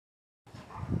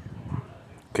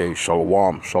Okay,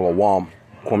 Shalom, Shalom,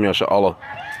 Kwam Yasha'Allah,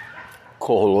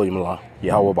 Koholohimala,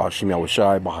 Yahweh Ba'ashim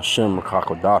Yahushai, Ba'Hashem,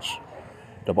 Makakodash.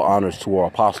 Double honors to our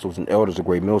apostles and elders of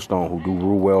Great Millstone who do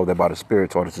rule well, that by the Spirit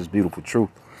taught us this beautiful truth.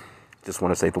 Just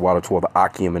want to say the water to all the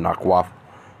H.I.M and Akwaf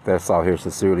that's out here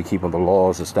sincerely keeping the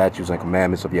laws, the statutes, and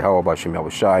commandments of Yahweh Ba'ashim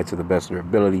Yahushai to the best of their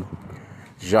ability.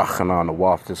 Jachanan the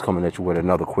Waf, just coming at you with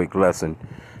another quick lesson,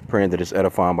 praying that it's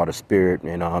edifying by the Spirit,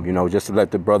 and just to let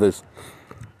the brothers,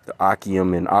 the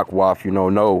H.I.M and Akwaf,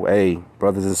 know, hey,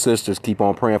 brothers and sisters, keep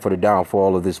on praying for the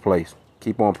downfall of this place.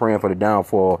 Keep on praying for the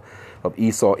downfall of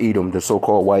Esau, Edom, the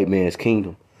so-called white man's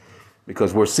kingdom,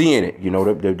 because we're seeing it.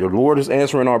 The Lord is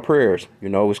answering our prayers.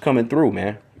 It's coming through,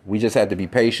 man. We just have to be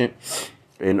patient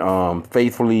and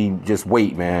faithfully just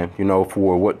wait, man,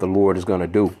 for what the Lord is going to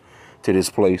do to this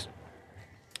place.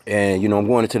 And, I'm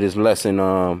going into this lesson.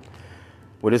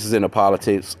 This is in the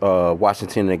politics,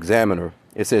 Washington Examiner.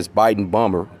 It says Biden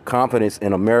bummer, confidence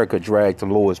in America dragged to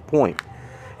lowest point.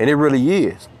 And it really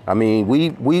is. I mean,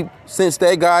 we since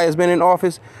that guy has been in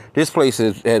office, this place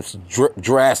has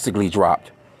drastically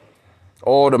dropped.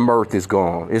 All the mirth is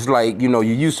gone. It's like, you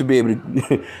used to be able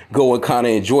to go and kind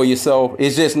of enjoy yourself.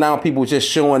 It's just now people just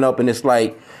showing up and it's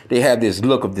like they have this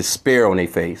look of despair on their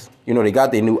face. They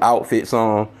got their new outfits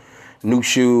on, new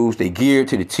shoes, they geared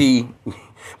to the T.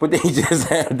 But they just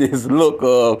have this look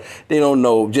of, they don't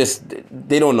know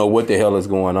what the hell is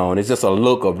going on. It's just a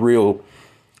look of real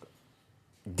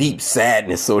deep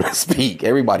sadness, so to speak.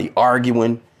 Everybody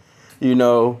arguing,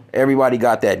 everybody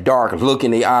got that dark look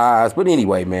in their eyes. But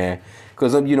anyway, man,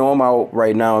 because, I'm out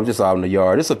right now. I'm just out in the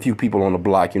yard. There's a few people on the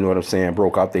block, you know what I'm saying,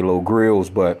 broke out their little grills,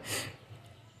 but,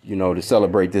 to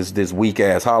celebrate this weak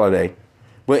ass holiday.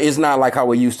 But it's not like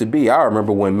how it used to be. I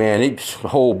remember when, man, the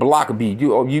whole block would be,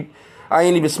 I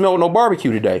ain't even smelled no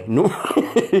barbecue today.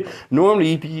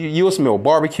 Normally, you'll smell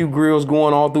barbecue grills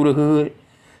going all through the hood.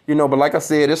 But like I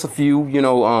said, there's a few,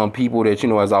 people that,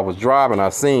 as I was driving, I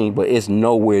seen, but it's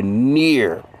nowhere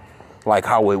near like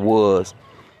how it was,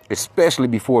 especially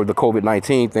before the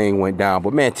COVID-19 thing went down.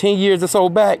 But, man, 10 years or so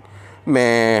back,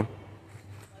 man,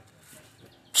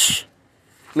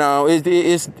 no,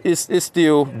 it's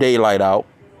still daylight out.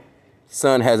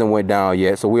 Sun hasn't went down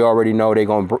yet, so we already know they're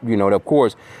gonna, of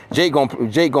course, Jake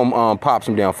gonna pop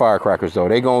some damn firecrackers though.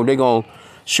 They gonna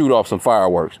shoot off some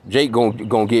fireworks. Jake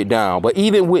gonna get down. But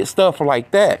even with stuff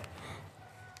like that,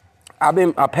 I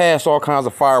passed all kinds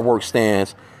of fireworks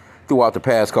stands throughout the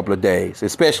past couple of days,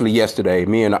 especially yesterday.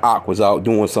 Me and the Ak was out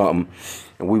doing something,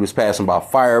 and we was passing by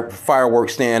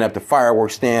fireworks stand after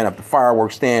fireworks stand after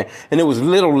fireworks stand, and there was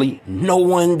literally no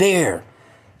one there.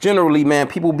 Generally, man,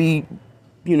 people be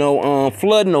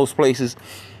flooding those places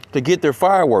to get their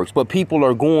fireworks, but people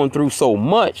are going through so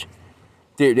much.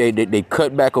 They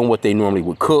cut back on what they normally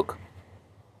would cook.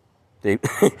 They're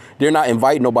not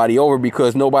inviting nobody over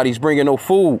because nobody's bringing no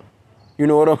food. You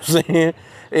know what I'm saying?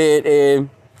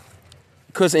 And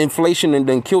because inflation and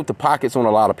then killed the pockets on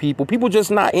a lot of people. People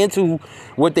just not into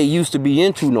what they used to be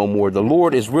into no more. The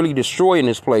Lord is really destroying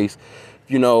this place.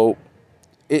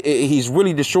 He's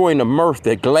really destroying the mirth,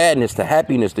 the gladness, the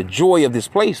happiness, the joy of this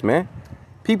place, man.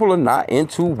 People are not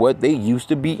into what they used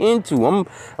to be into.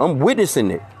 I'm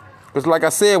witnessing it. Because like I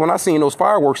said, when I seen those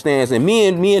fireworks stands, and me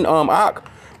and Ak,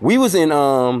 we was in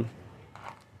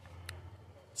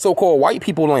so-called white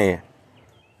people land,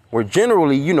 where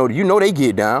generally, they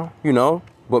get down,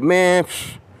 but man,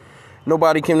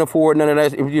 nobody can afford none of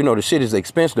that. The shit is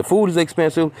expensive. The food is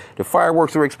expensive. The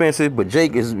fireworks are expensive. But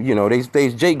Jake is,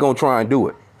 Jake gonna try and do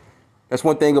it. That's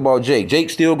one thing about Jake. Jake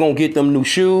still gonna get them new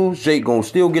shoes. Jake gonna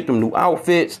still get them new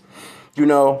outfits,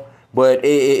 But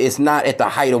it's not at the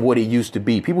height of what it used to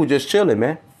be. People just chilling,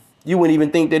 man. You wouldn't even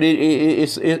think that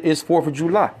it's 4th of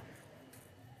July.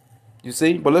 You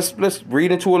see? But let's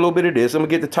read into a little bit of this. I'm gonna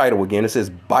get the title again. It says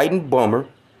Biden bummer,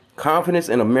 confidence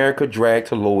in America dragged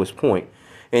to lowest point.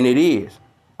 And it is.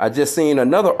 I just seen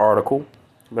another article.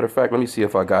 Matter of fact, let me see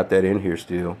if I got that in here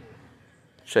still.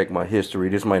 Check my history.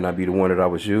 This might not be the one that I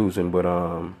was using, but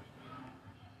yeah,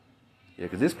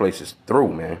 because this place is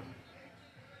through, man.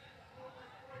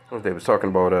 They was talking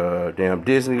about damn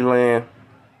Disneyland.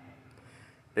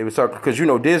 They was talking because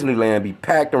Disneyland be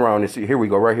packed around this. Here we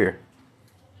go, right here.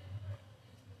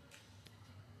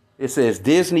 It says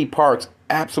Disney parks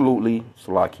absolutely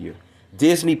Slovakia.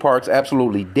 Disney parks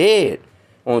absolutely dead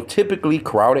on typically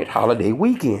crowded holiday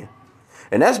weekend.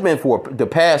 And that's been for the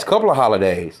past couple of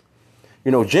holidays.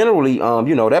 Generally,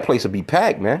 that place will be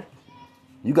packed, man.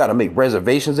 You got to make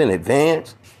reservations in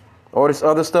advance, all this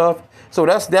other stuff. So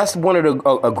that's one of the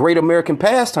a great American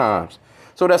pastimes.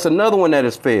 So that's another one that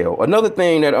has failed. Another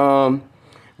thing that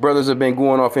brothers have been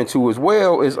going off into as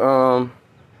well is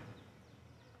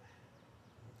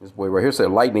This boy right here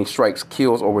said lightning strikes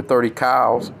kills over 30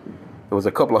 cows. There was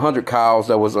a couple of hundred cows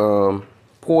that was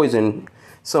poisoned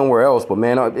somewhere else. But,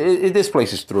 man, this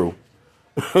place is through.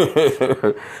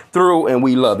 Through, and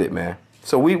we love it, man.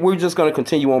 So we're just going to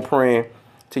continue on praying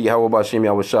to Yahweh Hashem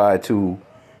Yahweh Shai to,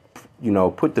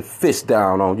 put the fist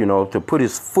down on, to put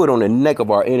his foot on the neck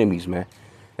of our enemies, man.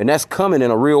 And that's coming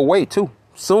in a real way, too.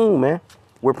 Soon, man.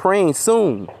 We're praying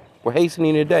soon. We're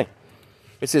hastening the day.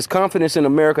 It says confidence in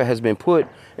America has been put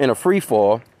in a free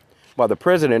fall by the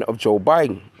president of Joe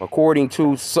Biden, according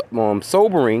to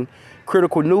sobering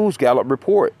critical news Gallup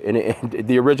report. And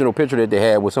the original picture that they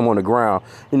had was him on the ground,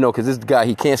 because this guy,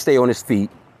 he can't stay on his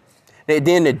feet. At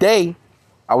the end of the day,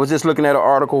 I was just looking at an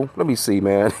article. Let me see,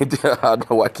 man. I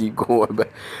know I keep going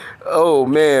back. Oh,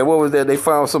 man, what was that? They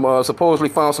found supposedly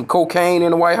found some cocaine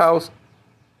in the White House.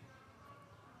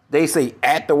 They say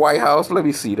at the White House. Let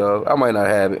me see, though. I might not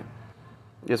have it.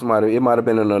 It might have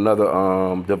been in another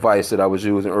device that I was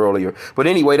using earlier. But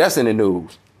anyway, that's in the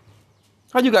news.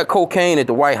 How you got cocaine at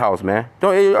the White House, man?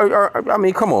 I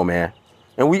mean, come on, man.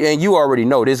 And you already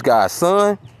know this guy's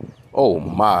son. Oh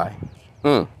my,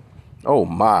 oh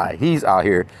my. He's out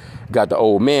here, got the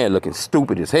old man looking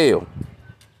stupid as hell.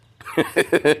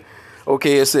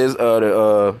 Okay, it says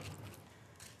the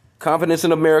confidence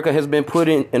in America has been put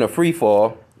in a free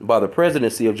fall by the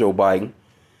presidency of Joe Biden.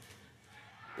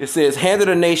 It says, handed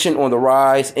a nation on the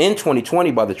rise in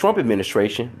 2020 by the Trump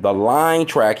administration, the line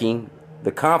tracking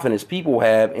the confidence people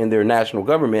have in their national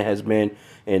government has been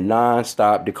in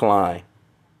nonstop decline.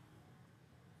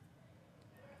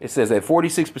 It says at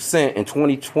 46% in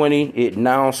 2020, it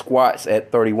now squats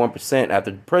at 31%.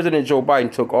 After President Joe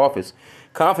Biden took office,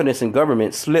 confidence in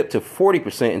government slipped to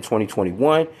 40% in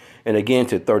 2021 and again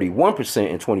to 31%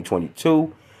 in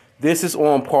 2022. This is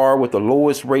on par with the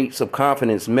lowest rates of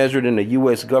confidence measured in the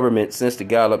U.S. government since the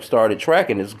Gallup started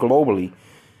tracking this globally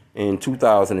in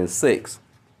 2006.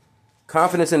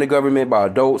 Confidence in the government by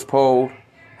adults polled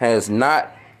has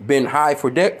not been high for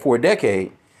a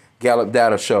decade, Gallup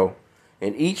data show.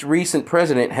 And each recent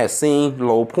president has seen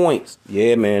low points.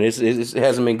 Yeah, man, it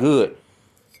hasn't been good.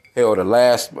 Hell, these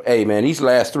last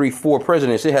 3-4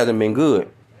 presidents, it hasn't been good.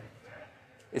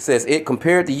 It says it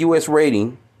compared the U.S.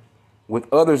 rating with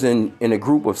others in a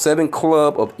group of 7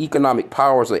 club of economic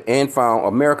powers and found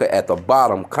America at the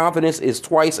bottom. Confidence is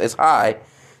twice as high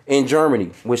in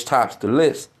Germany, which tops the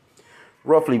list.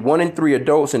 Roughly 1 in 3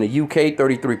 adults in the UK,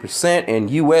 33%,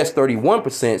 and US,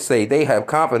 31% say they have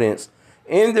confidence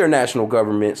in their national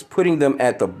governments, putting them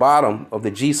at the bottom of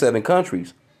the G7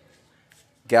 countries.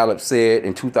 Gallup said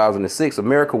in 2006,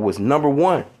 America was number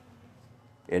 1,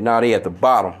 and now they at the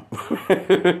bottom.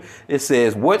 It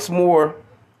says, what's more,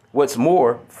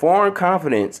 foreign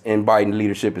confidence in Biden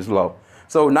leadership is low.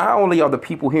 So not only are the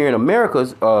people here in America,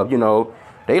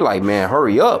 they like, man,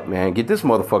 hurry up, man, get this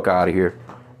motherfucker out of here.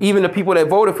 Even the people that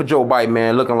voted for Joe Biden,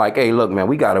 man, looking like, hey, look, man,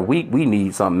 we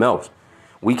need something else.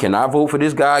 We cannot vote for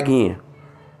this guy again.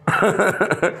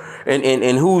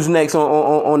 and who's next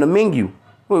on the menu?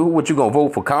 What, you gonna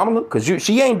vote for Kamala? Because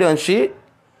she ain't done shit.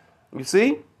 You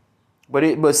see?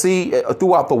 But see,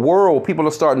 throughout the world, people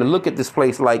are starting to look at this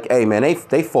place like, hey, man,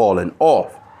 they falling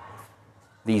off.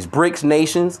 These BRICS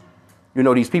nations,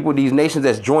 these nations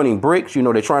that's joining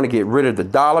BRICS, they're trying to get rid of the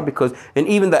dollar and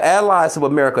even the allies of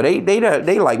America,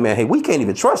 they like, man, hey, we can't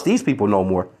even trust these people no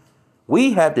more.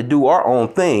 We have to do our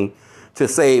own thing to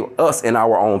save us and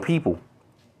our own people,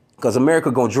 because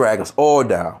America gonna drag us all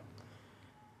down.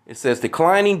 It says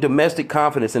declining domestic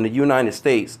confidence in the United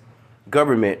States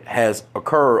government has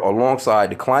occurred alongside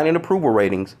declining approval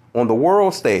ratings on the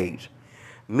world stage.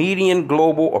 Median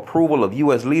global approval of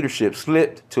U.S. leadership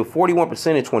slipped to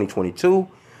 41% in 2022,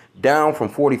 down from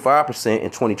 45% in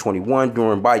 2021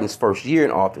 during Biden's first year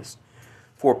in office.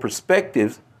 For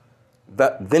perspective,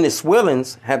 the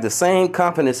Venezuelans have the same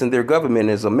confidence in their government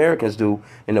as Americans do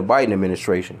in the Biden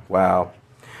administration. Wow.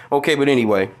 Okay, but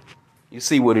anyway, you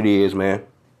see what it is, man.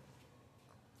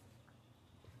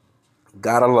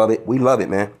 Gotta love it. We love it,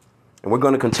 man. And we're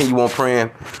going to continue on praying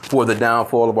for the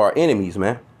downfall of our enemies,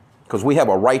 man. Because we have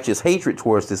a righteous hatred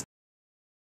towards this.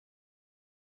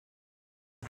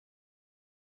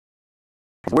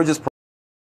 We're just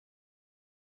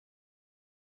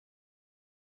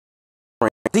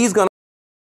praying. He's going to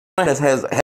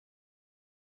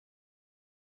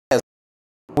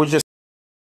we're just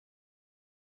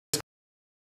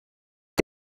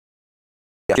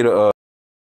get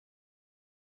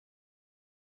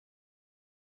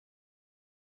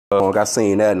I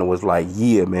seen that and it was like,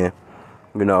 yeah, man.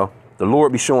 The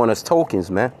Lord be showing us tokens,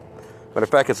 man. Matter of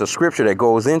fact, it's a scripture that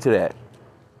goes into that.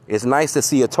 It's nice to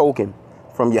see a token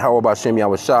from Yahweh Hashem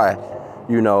Yahweh Shai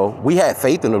You know, we had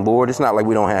faith in the Lord. It's not like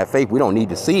we don't have faith. We don't need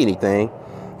to see anything,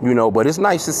 you know, but it's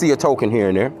nice to see a token here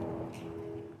and there.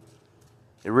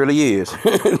 It really is.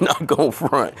 Not going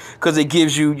front, because it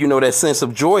gives you, you know, that sense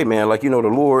of joy, man. Like, you know, the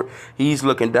Lord, he's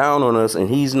looking down on us and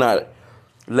he's not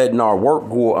letting our work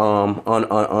go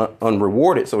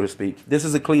unrewarded, so to speak. This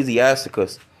is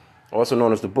Ecclesiasticus, also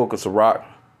known as the book of Sirach,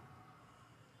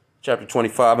 chapter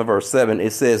 25 and verse 7.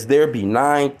 It says, there be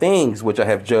 9 things which I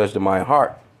have judged in my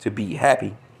heart to be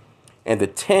happy, and the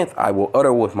 10th I will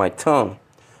utter with my tongue.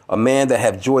 A man that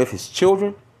have joy of his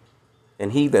children,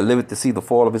 and he that liveth to see the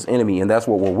fall of his enemy. And that's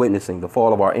what we're witnessing, the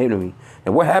fall of our enemy.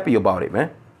 And we're happy about it,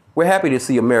 man. We're happy to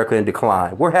see America in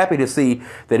decline. We're happy to see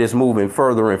that it's moving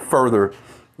further and further,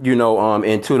 you know,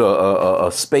 into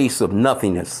a space of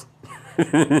nothingness.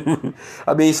 I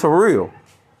mean, it's for real.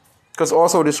 Because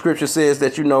also the scripture says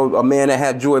that, you know, a man that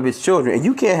have joy of his children. And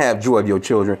you can't have joy of your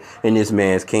children in this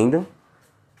man's kingdom.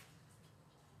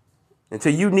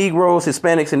 Until you Negroes,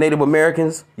 Hispanics, and Native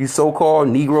Americans, you so-called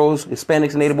Negroes,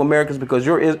 Hispanics, and Native Americans, because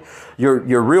your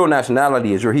real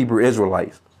nationality is your Hebrew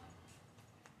Israelites.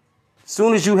 As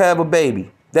soon as you have a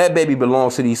baby, that baby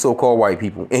belongs to these so-called white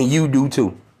people, and you do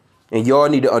too. And y'all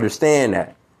need to understand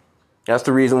that. That's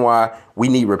the reason why we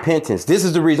need repentance. This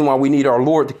is the reason why we need our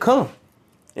Lord to come.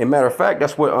 And matter of fact,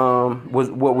 that's what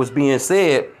was being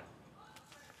said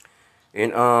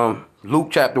in Luke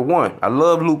chapter 1. I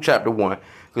love Luke chapter 1.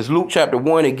 Because Luke chapter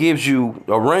 1, it gives you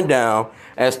a rundown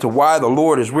as to why the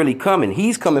Lord is really coming.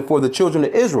 He's coming for the children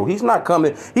of Israel. He's not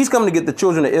coming. He's coming to get the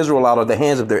children of Israel out of the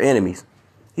hands of their enemies.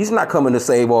 He's not coming to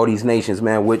save all these nations,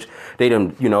 man, which they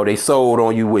done, you know, they sold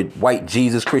on you with white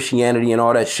Jesus Christianity and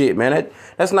all that shit, man.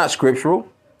 That's not scriptural.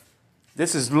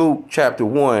 This is Luke chapter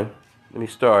 1. Let me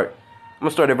start. I'm going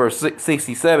to start at verse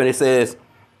 67. It says,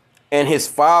 and his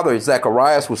father,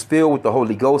 Zacharias, was filled with the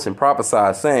Holy Ghost and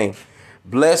prophesied, saying,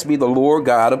 blessed be the Lord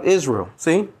God of Israel.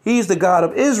 See, he's the God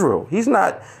of Israel. He's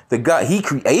not the God. He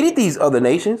created these other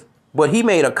nations, but he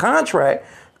made a contract,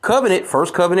 covenant,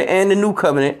 first covenant and the new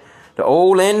covenant. The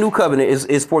old and new covenant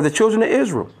is for the children of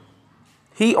Israel.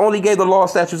 He only gave the law,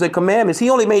 statutes, and commandments. He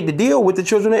only made the deal with the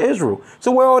children of Israel.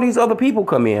 So where all these other people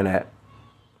come in at?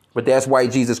 But that's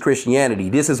white Jesus Christianity.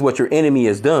 This is what your enemy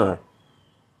has done.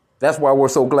 That's why we're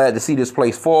so glad to see this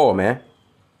place fall, man.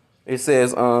 It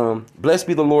says, blessed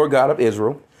be the Lord God of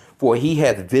Israel, for he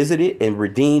hath visited and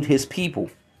redeemed his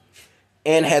people,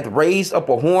 and hath raised up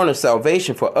a horn of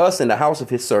salvation for us in the house of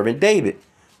his servant David.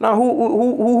 Now,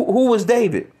 who was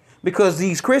David? Because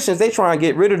these Christians, they try and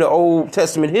get rid of the Old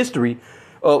Testament history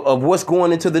of what's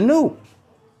going into the new.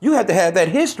 You have to have that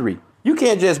history. You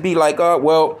can't just be like,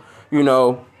 well, you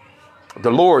know,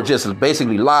 the Lord just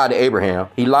basically lied to Abraham.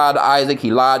 He lied to Isaac.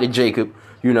 He lied to Jacob.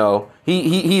 You know,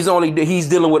 he's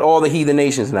dealing with all the heathen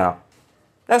nations now.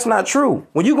 That's not true.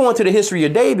 When you go into the history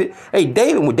of David,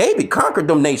 when David conquered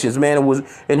them nations, man,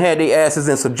 and had their asses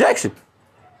in subjection.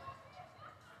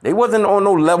 They wasn't on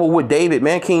no level with David,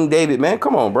 man, King David, man.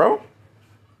 Come on, bro.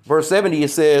 Verse 70, it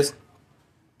says,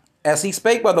 as he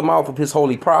spake by the mouth of his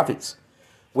holy prophets,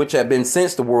 which have been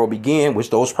since the world began, which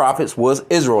those prophets was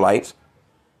Israelites,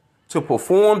 to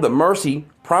perform the mercy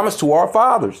promised to our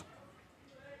fathers,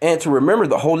 and to remember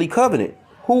the holy covenant.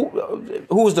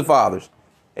 Who is the fathers?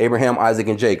 Abraham, Isaac,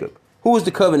 and Jacob. Who is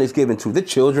the covenant given to? The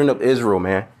children of Israel,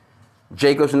 man.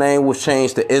 Jacob's name was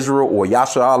changed to Israel, or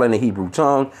Yasha'al in the Hebrew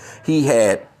tongue. He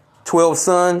had 12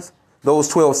 sons. Those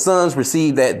 12 sons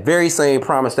received that very same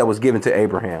promise that was given to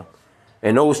Abraham.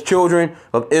 And those children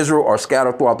of Israel are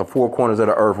scattered throughout the 4 corners of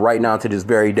the earth right now to this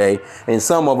very day. And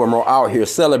some of them are out here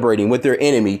celebrating with their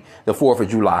enemy the 4th of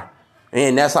July.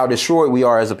 And that's how destroyed we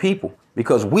are as a people,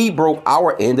 because we broke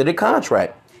our end of the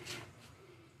contract.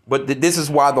 But this is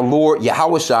why the Lord,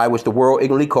 Yahweh, which the world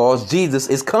ignorantly calls Jesus,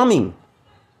 is coming.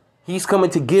 He's coming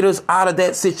to get us out of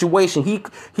that situation.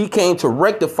 He came to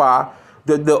rectify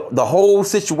the whole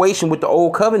situation with the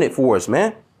old covenant for us,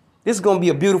 man. This is going to be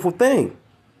a beautiful thing.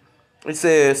 It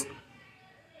says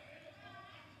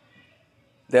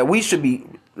that we should be,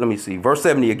 let me see, verse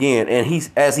 70 again.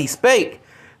 And as he spake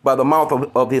by the mouth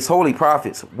of his holy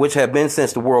prophets, which have been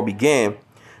since the world began,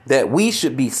 that we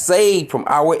should be saved from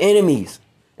our enemies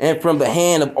and from the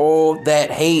hand of all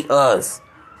that hate us.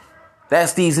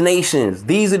 That's these nations.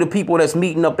 These are the people that's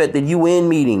meeting up at the UN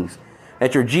meetings,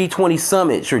 at your G20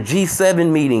 summits, your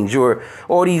G7 meetings,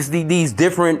 all these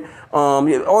different,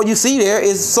 all you see there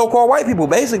is so-called white people,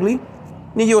 basically.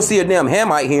 Then you'll see a damn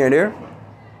Hamite here and there.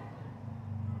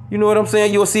 You know what I'm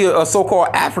saying? You'll see a so-called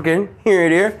African here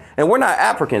and there. And we're not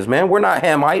Africans, man. We're not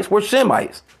Hamites. We're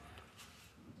Shemites.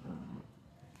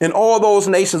 And all those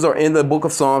nations are in the book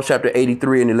of Psalms, chapter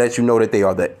 83, and it lets you know that they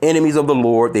are the enemies of the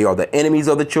Lord. They are the enemies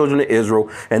of the children of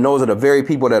Israel. And those are the very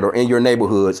people that are in your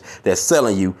neighborhoods that's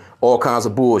selling you all kinds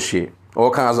of bullshit, all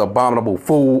kinds of abominable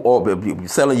food, or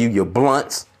selling you your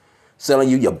blunts, selling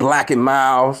you your Black and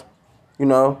Miles, you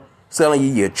know, selling you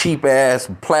your cheap ass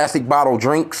plastic bottle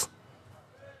drinks.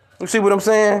 You see what I'm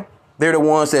saying? They're the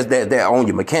ones that own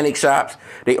your mechanic shops.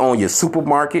 They own your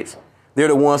supermarkets. They're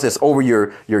the ones that's over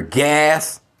your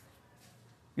gas.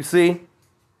 You see,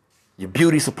 your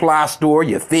beauty supply store,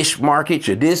 your fish market,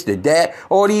 your this, the that.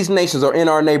 All these nations are in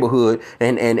our neighborhood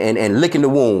and licking the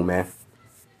wound, man.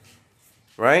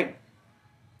 Right?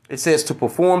 It says to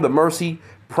perform the mercy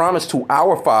promised to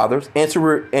our fathers and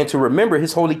to remember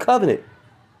his holy covenant.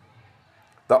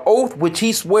 The oath which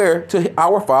he swore to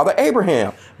our father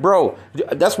Abraham. Bro,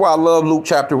 that's why I love Luke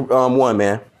chapter 1,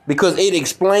 man. Because it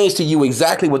explains to you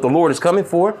exactly what the Lord is coming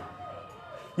for.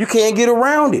 You can't get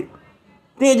around it.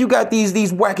 Then you got these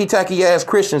wacky-tacky ass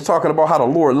Christians talking about how the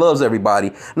Lord loves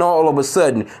everybody. And all of a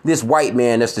sudden, this white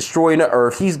man that's destroying the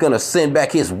earth, he's going to send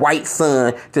back his white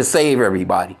son to save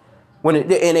everybody. And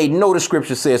they know the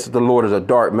scripture says that the Lord is a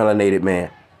dark melanated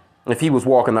man. If he was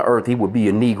walking the earth, he would be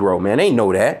a Negro, man. They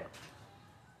know that.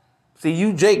 See,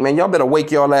 you, Jake, man, y'all better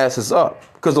wake y'all asses up.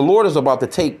 Because the Lord is about to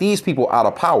take these people out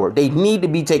of power. They need to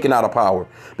be taken out of power.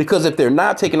 Because if they're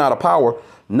not taken out of power,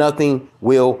 nothing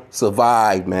will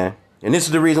survive, man. And this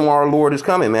is the reason why our Lord is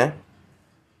coming, man.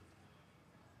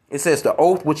 It says the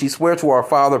oath which he swore to our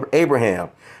father Abraham,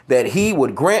 that he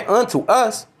would grant unto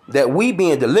us that we,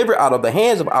 being delivered out of the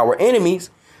hands of our enemies,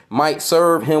 might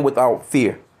serve him without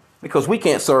fear. Because we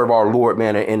can't serve our Lord,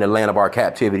 man, in the land of our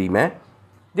captivity, man.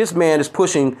 This man is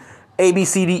pushing A, B,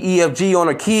 C, D, E, F, G on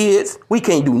our kids. We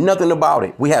can't do nothing about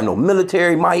it. We have no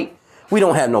military might. We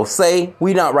don't have no say.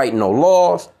 We not writing no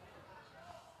laws.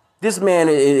 This man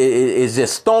is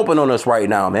just stomping on us right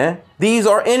now, man. These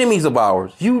are enemies of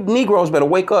ours. You Negroes better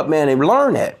wake up, man, and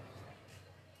learn that.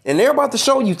 And they're about to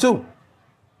show you, too.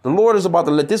 The Lord is about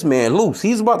to let this man loose.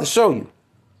 He's about to show you.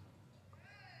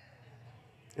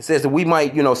 It says that we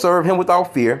might, serve him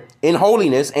without fear, in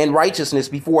holiness and righteousness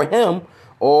before him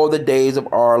all the days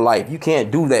of our life. You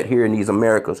can't do that here in these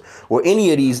Americas or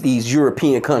any of these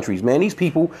European countries, man. These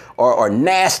people are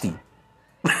nasty.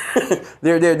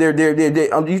 they're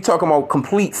you talking about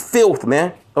complete filth,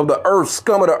 man, of the earth,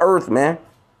 scum of the earth, man.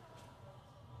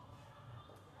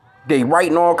 They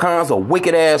writing all kinds of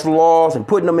wicked ass laws and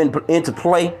putting them into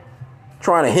play,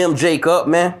 trying to hem Jake up,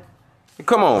 man.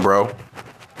 Come on, bro.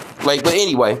 But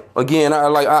anyway, again,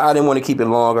 I didn't want to keep it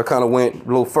long. I kind of went a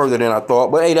little further than I thought.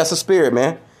 But hey, that's the spirit,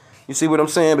 man. You see what I'm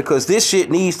saying? Because this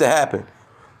shit needs to happen.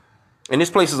 And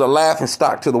this place is a laughing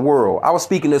stock to the world. I was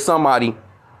speaking to somebody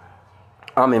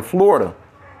in Florida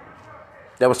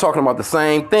that was talking about the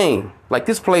same thing. Like,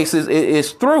 this place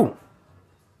is through.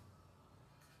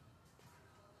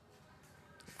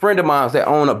 Friend of mine that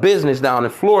own a business down in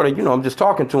Florida, I'm just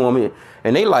talking to them,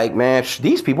 and they like, man,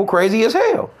 these people crazy as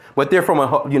hell. But they're from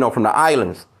from the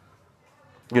islands,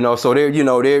 so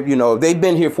they've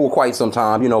been here for quite some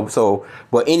time,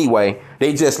 but anyway,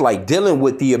 they just like dealing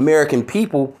with the American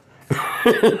people.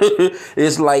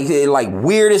 It's like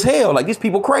weird as hell. Like, these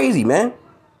people crazy, man.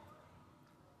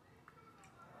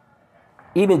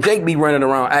 Even Jake be running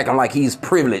around acting like he's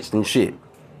privileged and shit.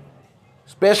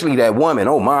 Especially that woman.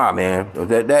 Oh my, man.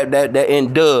 That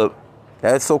N-Dub,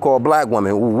 that so-called black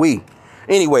woman. Ooh-wee.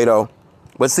 Anyway, though.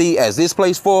 But see, as this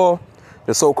place fall,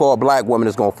 the so-called black woman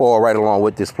is gonna fall right along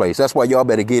with this place. That's why y'all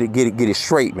better get it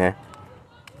straight, man.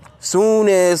 Soon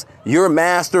as your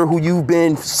master who you've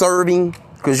been serving,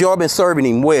 because y'all been serving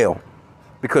him well,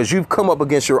 because you've come up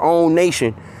against your own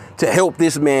nation to help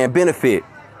this man benefit.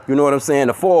 You know what I'm saying?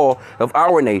 The fall of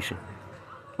our nation.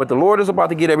 But the Lord is about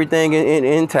to get everything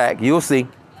intact. You'll see.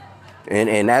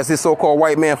 And as this so-called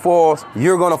white man falls,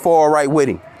 you're gonna fall right with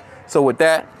him. So with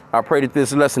that, I pray that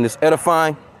this lesson is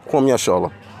edifying. Kwam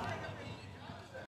Yashallah.